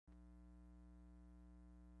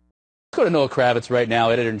go to Noah Kravitz right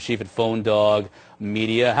now, editor-in-chief at Phone Dog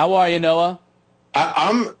Media. How are you, Noah?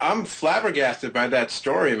 I'm flabbergasted by that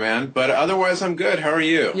story, man. But otherwise, I'm good. How are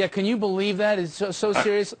you? Yeah, can you believe that? It's so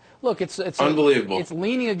serious. Look, it's Unbelievable. It's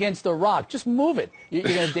leaning against a rock. Just move it. You're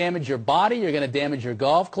going to damage your body. You're going to damage your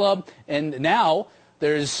golf club. And now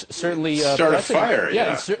there's certainly start a precedent. fire.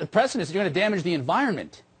 Yeah, precedent is you're going to damage the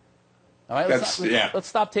environment. All right, let's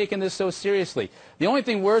stop taking this so seriously. The only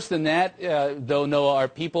thing worse than that, though, Noah, are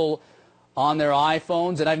people on their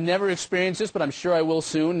iPhones, and I've never experienced this, but I'm sure I will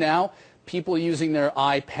soon now. People using their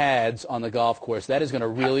iPads on the golf course. That is going to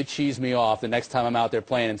really cheese me off the next time I'm out there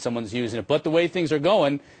playing and someone's using it. But the way things are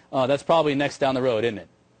going, that's probably next down the road, isn't it?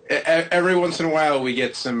 Every once in a while, we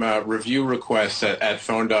get some review requests at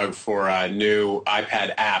Phone Dog for new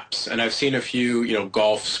iPad apps, and I've seen a few,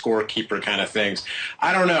 golf scorekeeper kind of things.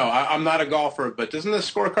 I don't know. I'm not a golfer, but doesn't the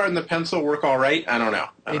scorecard and the pencil work all right? I don't know.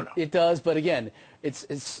 It does, but again,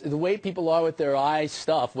 it's the way people are with their eye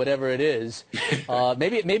stuff, whatever it is.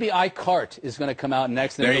 Maybe iCart is going to come out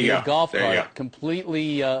next, and it'll be a golf cart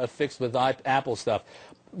completely fixed with Apple stuff.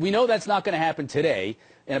 We know that's not going to happen today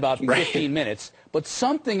in about 15 minutes, but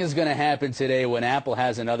something is going to happen today when Apple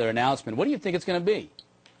has another announcement. What do you think it's going to be?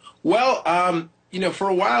 Well, for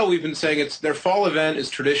a while we've been saying their fall event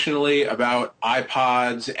is traditionally about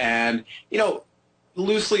iPods and,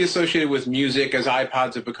 loosely associated with music, as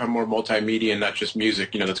iPods have become more multimedia and not just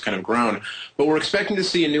music, that's kind of grown. But we're expecting to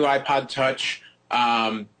see a new iPod Touch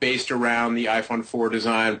based around the iPhone 4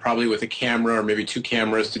 design, probably with a camera or maybe two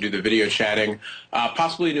cameras to do the video chatting,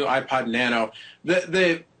 possibly a new iPod Nano.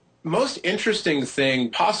 The most interesting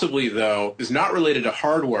thing possibly, though, is not related to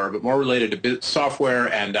hardware, but more related to software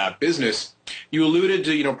and business. You alluded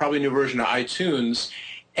to, probably a new version of iTunes,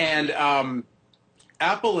 and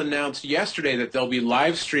Apple announced yesterday that they'll be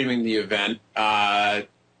live streaming the event only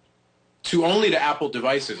to Apple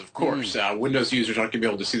devices, of course. Windows users aren't going to be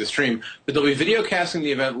able to see the stream, but they'll be videocasting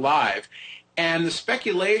the event live. And the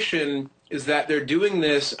speculation is that they're doing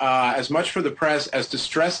this as much for the press as to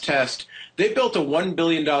stress test. They built a $1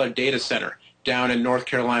 billion data center down in North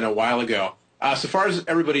Carolina a while ago. So far as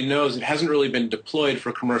everybody knows, it hasn't really been deployed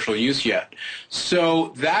for commercial use yet.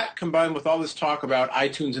 So that, combined with all this talk about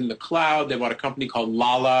iTunes in the cloud, they bought a company called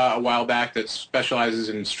Lala a while back that specializes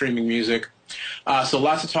in streaming music. So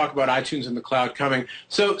lots of talk about iTunes in the cloud coming.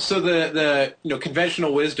 So the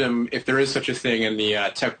conventional wisdom, if there is such a thing in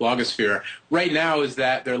the tech blogosphere, right now is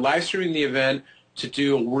that they're live streaming the event to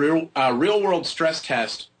do a real world stress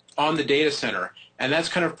test on the data center, and that's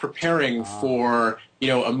kind of preparing for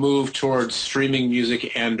a move towards streaming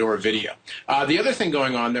music and or video. The other thing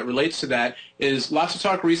going on that relates to that is lots of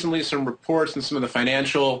talk recently, some reports and some of the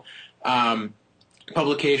financial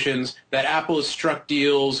publications that Apple has struck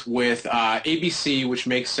deals with ABC, which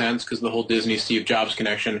makes sense because of the whole Disney-Steve Jobs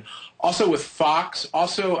connection, also with Fox,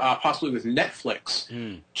 also possibly with Netflix,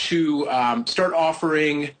 to start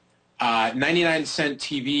offering 99-cent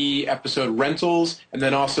TV episode rentals, and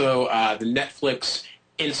then also the Netflix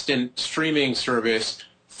instant streaming service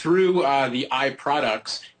through the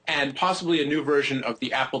iProducts, and possibly a new version of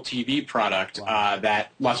the Apple TV product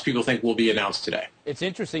that lots of people think will be announced today. It's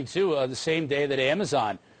interesting, too, the same day that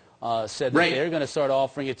Amazon said that they're going to start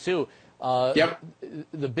offering it, too.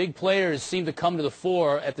 The big players seem to come to the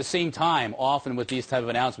fore at the same time, often with these type of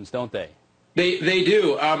announcements, don't they? They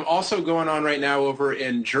do. Also going on right now over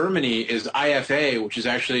in Germany is IFA, which is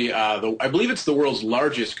actually, I believe it's the world's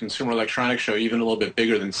largest consumer electronics show, even a little bit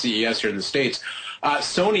bigger than CES here in the States.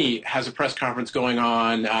 Sony has a press conference going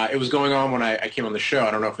on. It was going on when I came on the show.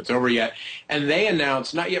 I don't know if it's over yet. And they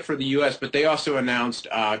announced, not yet for the U.S., but they also announced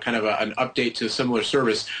kind of an update to a similar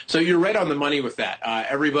service. So you're right on the money with that.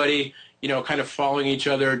 Everybody, kind of following each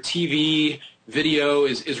other. TV, video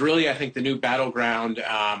is really, I think, the new battleground.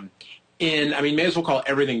 May as well call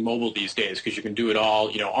everything mobile these days because you can do it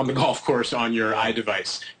all, on the golf course on your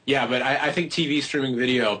iDevice. Yeah, but I think TV streaming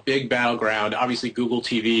video, big battleground. Obviously, Google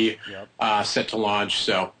TV set to launch.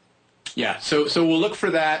 So, yeah, so we'll look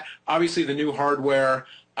for that. Obviously, the new hardware.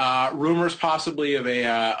 Rumors possibly of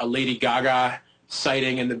a Lady Gaga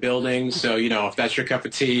sighting in the building. So, if that's your cup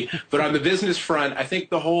of tea. But on the business front, I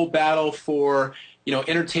think the whole battle for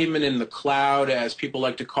entertainment in the cloud, as people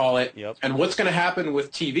like to call it, and what's going to happen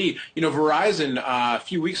with TV. Verizon a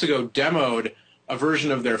few weeks ago demoed a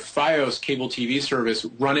version of their Fios cable TV service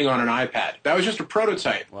running on an iPad. That was just a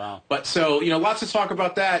prototype. Wow. But so, lots of talk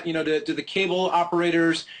about that. Do the cable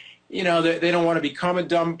operators, they don't want to become a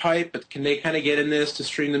dumb pipe, but can they kind of get in this to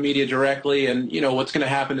stream the media directly? And, what's going to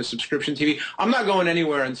happen to subscription TV? I'm not going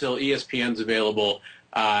anywhere until ESPN's available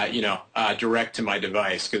direct to my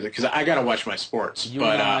device because I got to watch my sports.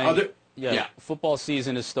 Yeah, football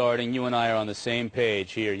season is starting. You and I are on the same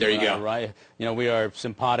page here. There you go. Right? You know, we are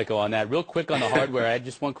simpatico on that. Real quick on the hardware, I had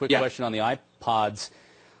just one quick question on the iPods.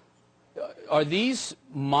 Are these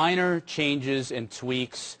minor changes and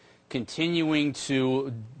tweaks continuing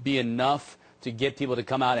to be enough to get people to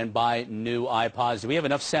come out and buy new iPods? Do we have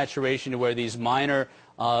enough saturation to where these minor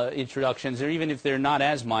introductions, or even if they're not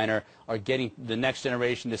as minor, are getting the next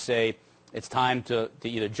generation to say it's time to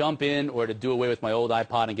either jump in or to do away with my old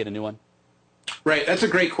iPod and get a new one? Right, that's a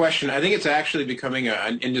great question. I think it's actually becoming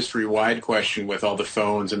an industry-wide question with all the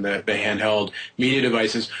phones and the handheld media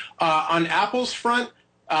devices. On Apple's front,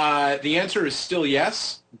 the answer is still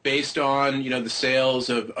yes, based on the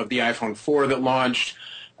sales of the iPhone 4 that launched.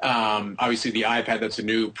 Obviously, the iPad, that's a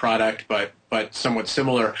new product, but somewhat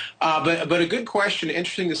similar. But a good question,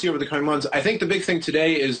 interesting to see over the coming months. I think the big thing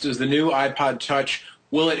today is, does the new iPod Touch,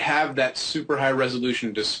 will it have that super high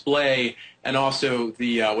resolution display and also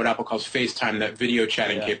the what Apple calls FaceTime, that video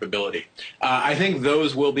chatting capability? I think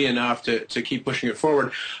those will be enough to keep pushing it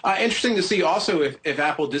forward. Interesting to see also if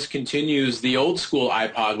Apple discontinues the old school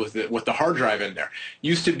iPod with the hard drive in there.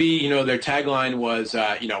 Used to be, their tagline was,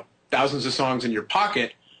 thousands of songs in your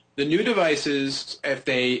pocket. The new devices, if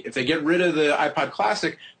they get rid of the iPod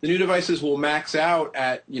Classic, the new devices will max out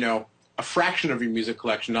at a fraction of your music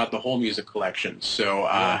collection, not the whole music collection. So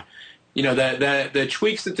the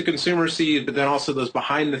tweaks that the consumer sees, but then also those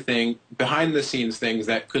behind the scenes things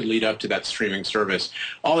that could lead up to that streaming service.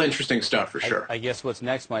 All interesting stuff for sure. I guess what's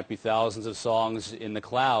next might be thousands of songs in the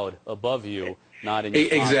cloud above you, not in your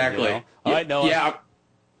phone, exactly. All right, Noah. Yeah.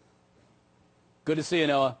 Good to see you,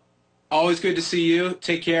 Noah. Always good to see you.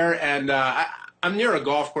 Take care. And I'm near a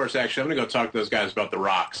golf course, actually. I'm going to go talk to those guys about the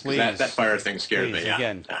rocks. Please. That fire thing scared me. Yeah.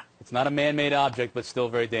 Again, it's not a man-made object, but still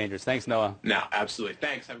very dangerous. Thanks, Noah. No, absolutely.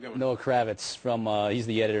 Thanks. Have a good one. Noah Kravitz he's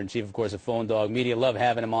the editor-in-chief, of course, of Phone Dog Media. Love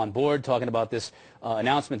having him on board, talking about this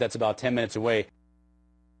announcement that's about 10 minutes away.